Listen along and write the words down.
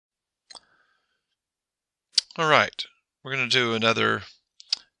All right, we're going to do another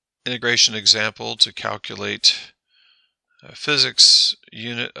integration example to calculate a physics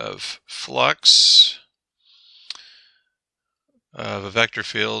unit of flux of a vector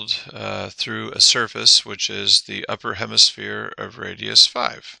field through a surface, which is the upper hemisphere of radius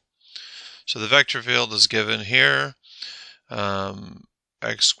 5. So the vector field is given here,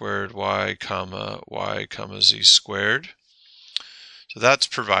 x squared y comma z squared. So that's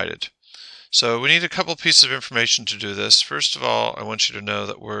provided. So we need a couple pieces of information to do this. First of all, I want you to know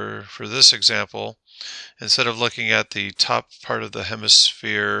that for this example, instead of looking at the top part of the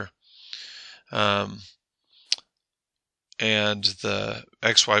hemisphere and the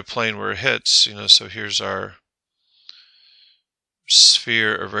xy plane where it hits, so here's our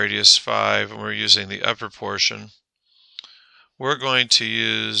sphere of radius 5, and we're using the upper portion. We're going to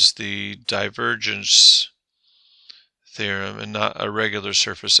use the divergence theorem and not a regular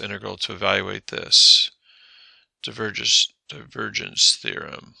surface integral to evaluate this. Divergence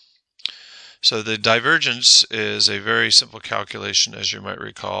theorem. So the divergence is a very simple calculation, as you might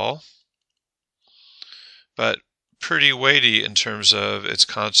recall, but pretty weighty in terms of its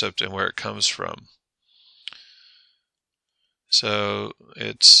concept and where it comes from. So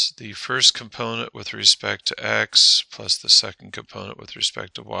it's the first component with respect to x plus the second component with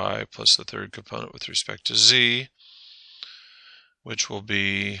respect to y plus the third component with respect to z, which will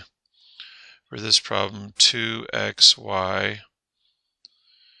be, for this problem, 2xy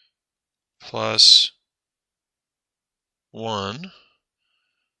plus 1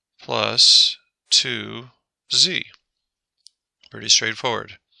 plus 2z. Pretty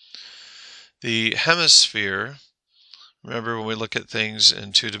straightforward. The hemisphere, remember when we look at things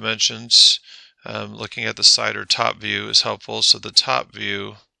in 2 dimensions, looking at the side or top view is helpful. So the top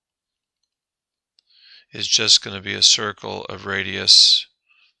view is just going to be a circle of radius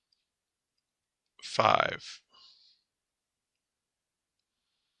 5.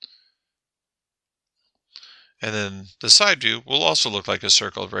 And then the side view will also look like a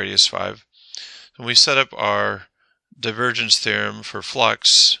circle of radius 5. When we set up our divergence theorem for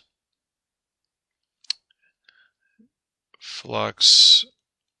flux, flux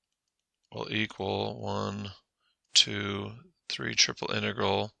will equal 1, 2, 3 triple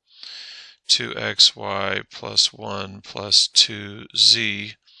integral 2xy plus 1 plus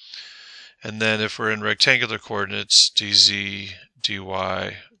 2z. And then if we're in rectangular coordinates, dz,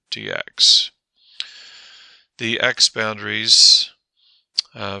 dy, dx. The x boundaries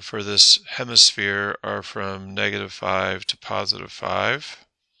for this hemisphere are from -5 to +5.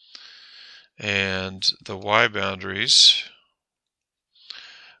 And the y boundaries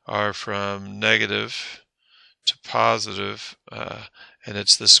are from negative to positive, and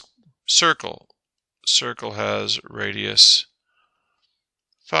it's this circle. Circle has radius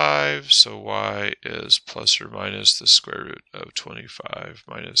 5, so y is plus or minus the square root of 25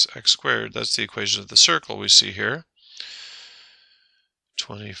 minus x squared. That's the equation of the circle we see here.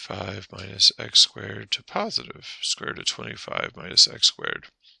 25 minus x squared to positive square root of 25 minus x squared.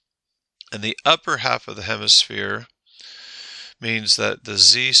 And the upper half of the hemisphere means that the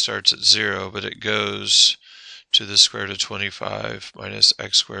z starts at 0, but it goes to the square root of 25 minus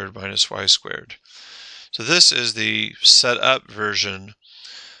x squared minus y squared. So this is the set up version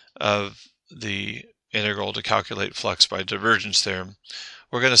of the integral to calculate flux by divergence theorem.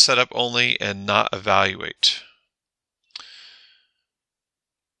 We're going to set up only and not evaluate.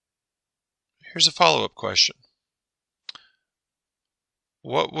 Here's a follow-up question.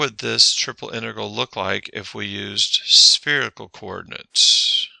 What would this triple integral look like if we used spherical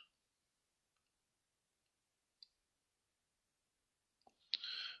coordinates?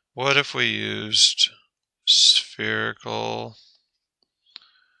 What if we used spherical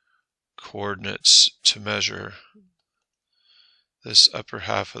coordinates to measure this upper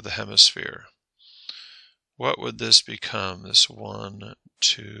half of the hemisphere? What would this become, this 1,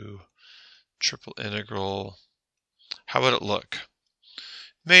 2 triple integral? How would it look?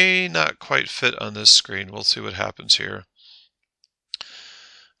 May not quite fit on this screen. We'll see what happens here.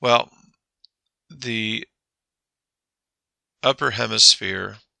 Well, the upper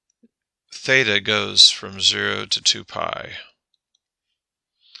hemisphere, theta goes from 0 to 2 pi.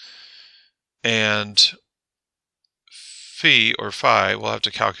 And phi, or phi, we'll have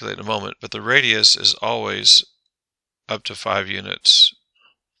to calculate in a moment, but the radius is always up to 5 units.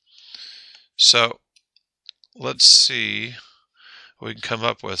 So let's see what we can come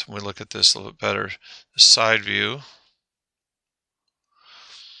up with when we look at this a little bit better. The side view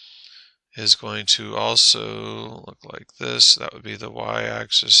is going to also look like this. That would be the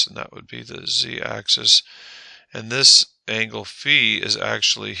y-axis, and that would be the z-axis. And this angle phi is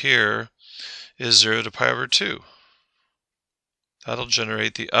actually here is 0 to pi over 2. That'll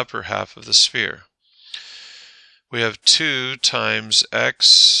generate the upper half of the sphere. We have 2 times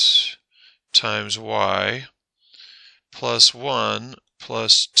x times y plus 1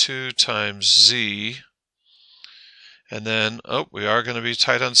 plus 2 times z. And then, we are going to be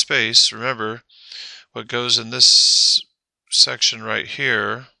tight on space. Remember, what goes in this section right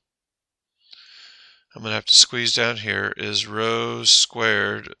here, I'm going to have to squeeze down here, is rho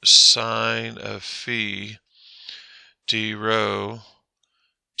squared sine of phi d rho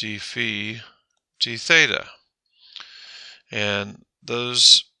d phi d theta. And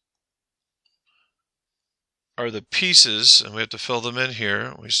those are the pieces, and we have to fill them in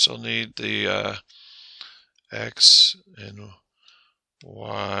here. We still need the x and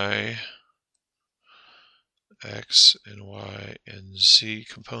y and z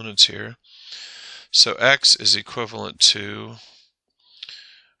components here. So x is equivalent to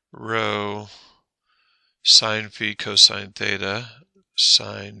rho sine phi cosine theta,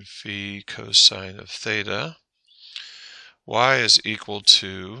 sine phi cosine of theta. Y is equal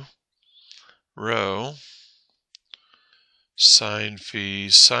to rho sine phi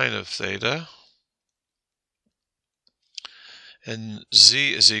sine of theta, and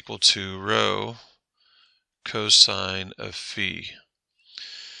z is equal to rho cosine of phi.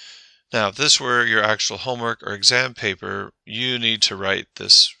 Now, if this were your actual homework or exam paper, you need to write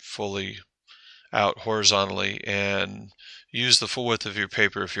this fully out horizontally and use the full width of your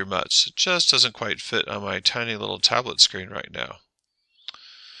paper if you're much. It just doesn't quite fit on my tiny little tablet screen right now.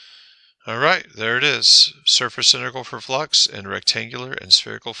 All right, there it is. Surface integral for flux in rectangular and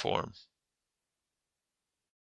spherical form.